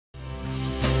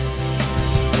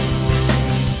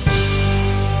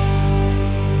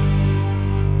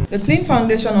The CLEEN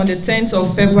Foundation on the 10th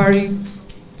of February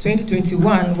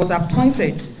 2021 was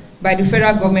appointed by the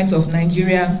federal government of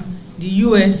Nigeria, the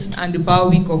US, and the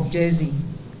Bailiwick of Jersey.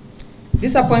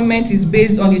 This appointment is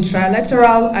based on the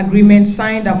trilateral agreement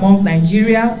signed among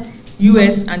Nigeria,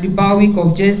 US, and the Bailiwick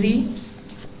of Jersey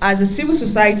as a civil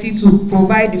society to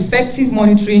provide effective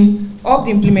monitoring of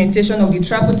the implementation of the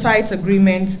tripartite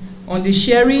agreement on the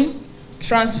sharing,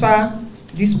 transfer,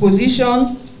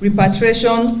 disposition,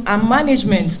 repatriation, and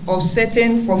management of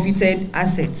certain forfeited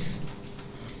assets.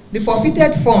 The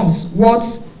forfeited funds,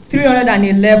 worth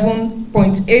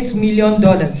 $311.8 million,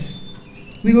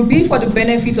 will be for the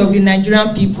benefit of the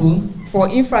Nigerian people for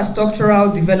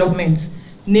infrastructural development,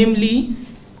 namely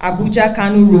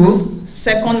Abuja-Kano Road,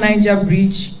 Second Niger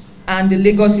Bridge, and the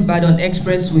Lagos-Ibadan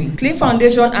Expressway. CLEEN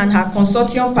Foundation and her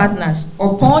consortium partners,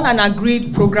 upon an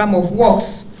agreed program of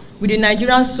works with the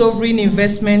Nigerian Sovereign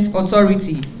Investment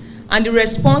Authority and the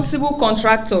responsible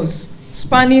contractors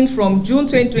spanning from June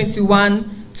 2021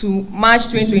 to March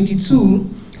 2022,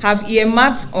 have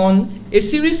earmarked on a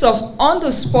series of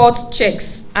on-the-spot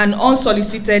checks and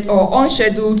unsolicited or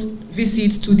unscheduled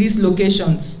visits to these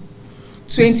locations.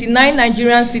 29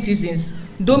 Nigerian citizens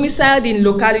domiciled in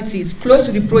localities close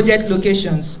to the project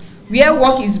locations where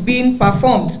work is being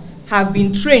performed have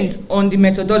been trained on the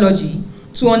methodology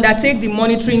to undertake the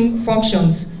monitoring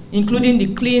functions, including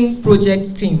the CLEEN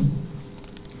project team.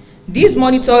 These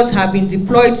monitors have been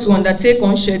deployed to undertake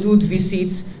unscheduled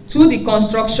visits to the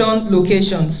construction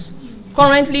locations.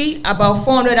 Currently, about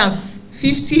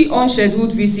 450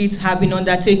 unscheduled visits have been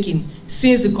undertaken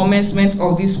since the commencement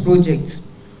of this project.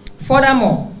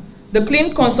 Furthermore, the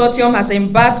CLEEN Consortium has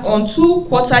embarked on 2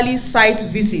 quarterly site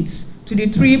visits to the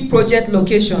 3 project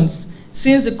locations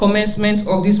since the commencement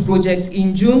of this project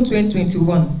in June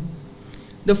 2021.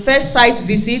 The first site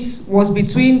visit was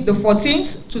between the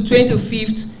 14th to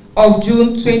 25th of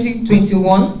June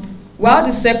 2021, while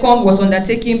the second was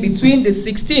undertaken between the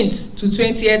 16th to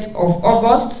 20th of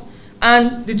August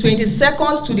and the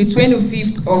 22nd to the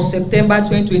 25th of September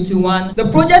 2021. The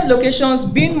project locations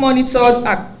being monitored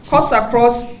are cuts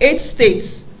across 8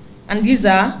 states, and these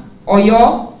are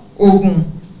Oyo,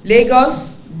 Ogun,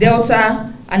 Lagos, Delta,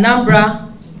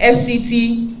 Anambra,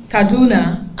 FCT,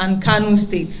 Kaduna, and Kano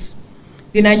states.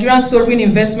 The Nigerian Sovereign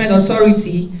Investment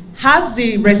Authority has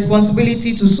the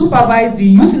responsibility to supervise the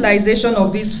utilization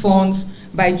of these funds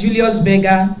by Julius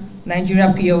Berger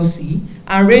Nigeria PLC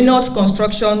and Reynolds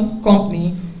Construction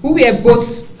Company, who were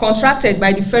both contracted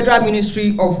by the Federal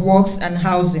Ministry of Works and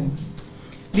Housing.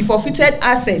 The forfeited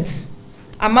assets,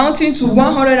 amounting to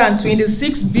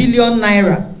 126 billion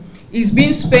naira, is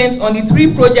being spent on the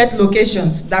 3 project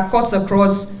locations that cuts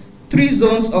across 3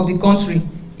 zones of the country,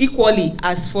 equally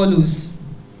as follows.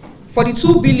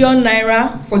 42 billion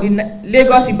naira for the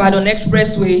Lagos-Ibadan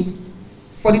Expressway,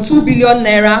 42 billion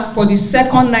naira for the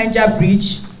Second Niger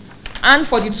Bridge, and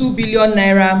 42 billion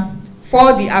naira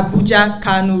for the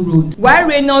Abuja-Kano Road. While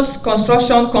Reynolds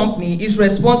Construction Company is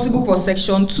responsible for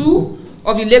Section 2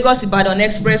 of the Lagos-Ibadan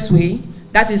Expressway,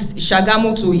 that is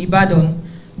Shagamu to Ibadan,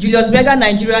 Julius Berger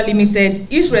Nigeria Limited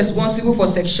is responsible for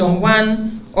Section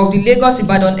 1 of the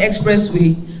Lagos-Ibadan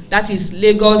Expressway, that is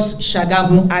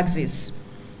Lagos-Shagamu axis.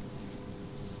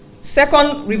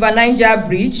 Second River Niger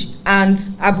Bridge and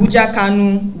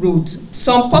Abuja-Kano Road.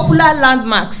 Some popular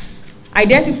landmarks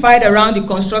identified around the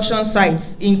construction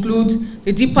sites include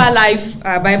the Deeper Life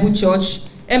Bible Church,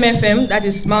 MFM, that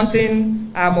is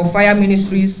Mountain of Fire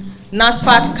Ministries,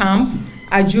 Nasfat Camp,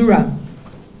 Ajura,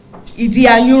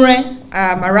 Idianyure,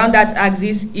 around that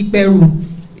axis, Iperu,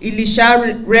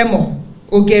 Ilisha Remo,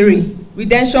 Ogeri,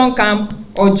 Redemption Camp,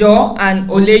 Ojo, and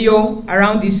Oleyo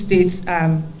around these states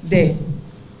there.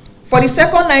 For the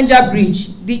Second Niger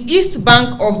Bridge, the east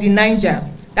bank of the Niger,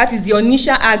 that is the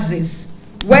Onitsha axis,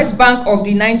 west bank of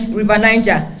the River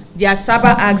Niger, the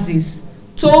Asaba axis,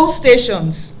 toll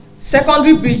stations,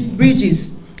 secondary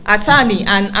bridges, Atani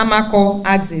and Amako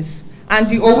axis, and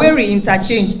the Owerri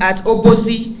interchange at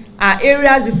Obosi are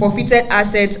areas the forfeited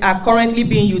assets are currently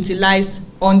being utilized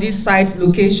on this site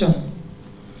location.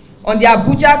 On the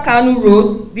Abuja-Kano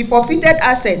Road, the forfeited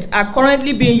assets are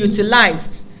currently being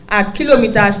utilized at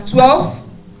kilometers 12,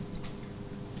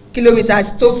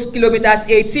 kilometers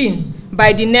 18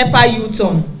 by the NEPA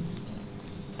U-turn,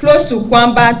 close to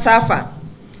Kwamba Tafa.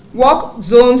 Work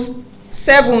zones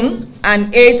 7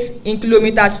 and 8 in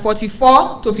kilometers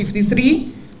 44 to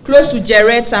 53, close to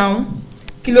Jere Town,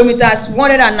 kilometers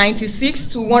 196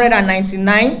 to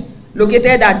 199,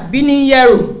 located at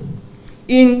Bininyero,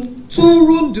 in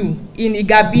Turundu, in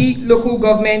Igabi local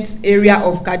government area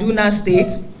of Kaduna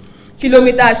State,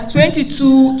 kilometers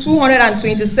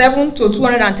 227 to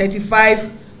 235,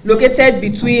 located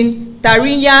between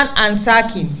Tarinyan and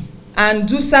Sakin, and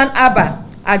Dusan Aba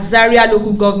at Zaria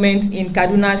local government in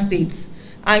Kaduna State,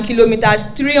 and kilometers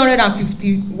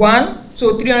 351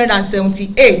 to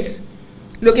 378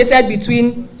 located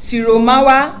between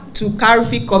Siromawa to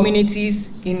Karfi communities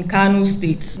in Kano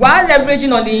State. While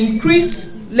leveraging on the increased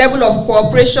level of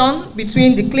cooperation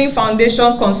between the CLEEN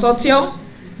Foundation Consortium,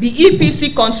 the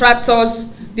EPC contractors,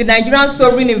 the Nigerian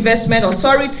Sovereign Investment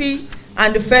Authority,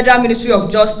 and the Federal Ministry of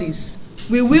Justice,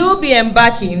 we will be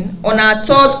embarking on our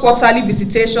third quarterly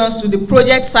visitations to the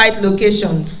project site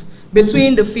locations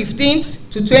between the 15th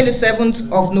to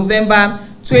 27th of November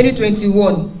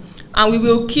 2021, and we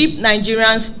will keep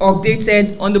Nigerians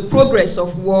updated on the progress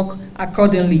of work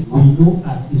accordingly. We know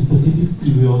at a specific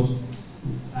period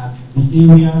at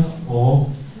the areas or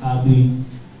the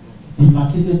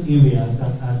demarcated areas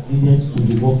that are needed to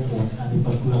be worked on at a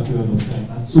particular period of time.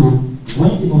 And so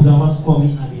when the observers come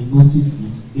in and they notice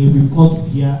it, they report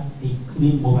via a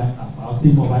CLEEN mobile app. Our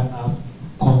CLEEN mobile app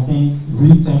contains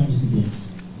real-time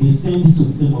incidents. They send it to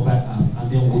the CLEEN mobile app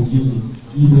and then we'll use it.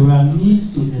 If there are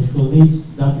needs to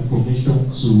escalate that information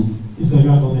to the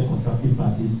federal government contracting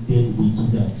parties, then we do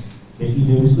that. But if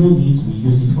there is no need, we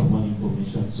use it for more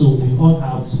information. So we all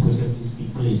have these processes in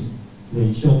place to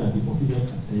ensure that the forfeited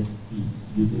asset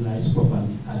is utilized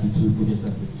properly and it will produce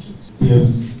applications. There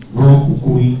is work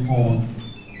going on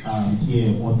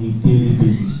here on a daily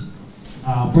basis.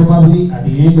 Probably at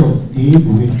the end of the day,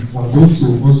 we are going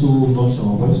to also launch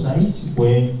our website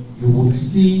where you will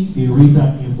see the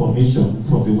reader information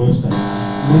from the website.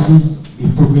 Notice the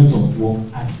progress of work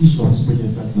at each of the project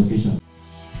site location.